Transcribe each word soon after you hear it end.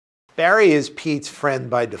Barry is Pete's friend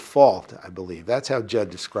by default, I believe. That's how Judd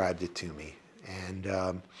described it to me.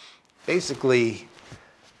 And basically,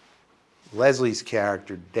 Leslie's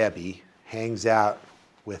character, Debbie, hangs out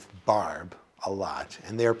with Barb a lot,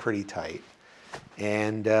 and they're pretty tight.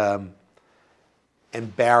 And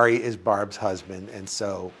Barry is Barb's husband, and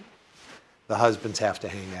so the husbands have to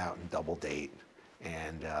hang out and double date.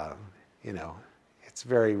 And, you know, it's a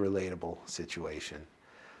very relatable situation.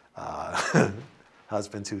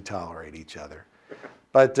 Husbands who tolerate each other.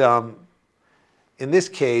 But in this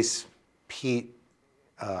case, Pete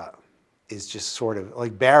is just sort of,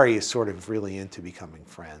 like Barry is sort of really into becoming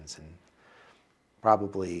friends and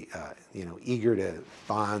probably, you know, eager to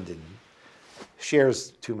bond and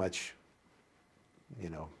shares too much, you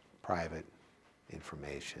know, private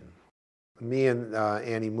information. Me and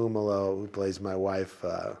Annie Mumolo, who plays my wife,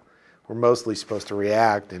 were mostly supposed to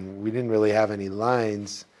react, and we didn't really have any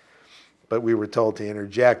lines, but we were told to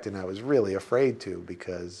interject, and I was really afraid to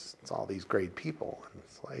because it's all these great people. And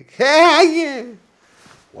it's like, hey, yeah.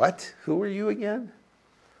 What? Who were you again?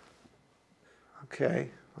 Okay,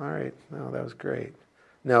 all right. No, that was great.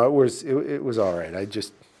 No, it was all right. I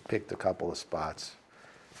just picked a couple of spots,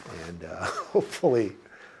 and hopefully,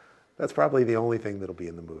 that's probably the only thing that'll be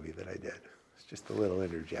in the movie that I did. It's just a little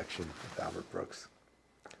interjection with Albert Brooks.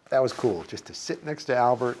 That was cool, just to sit next to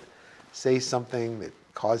Albert, say something that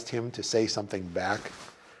caused him to say something back.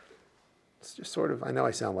 It's just sort of, I know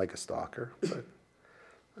I sound like a stalker, but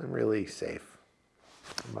I'm really safe.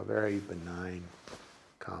 I'm a very benign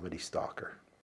comedy stalker.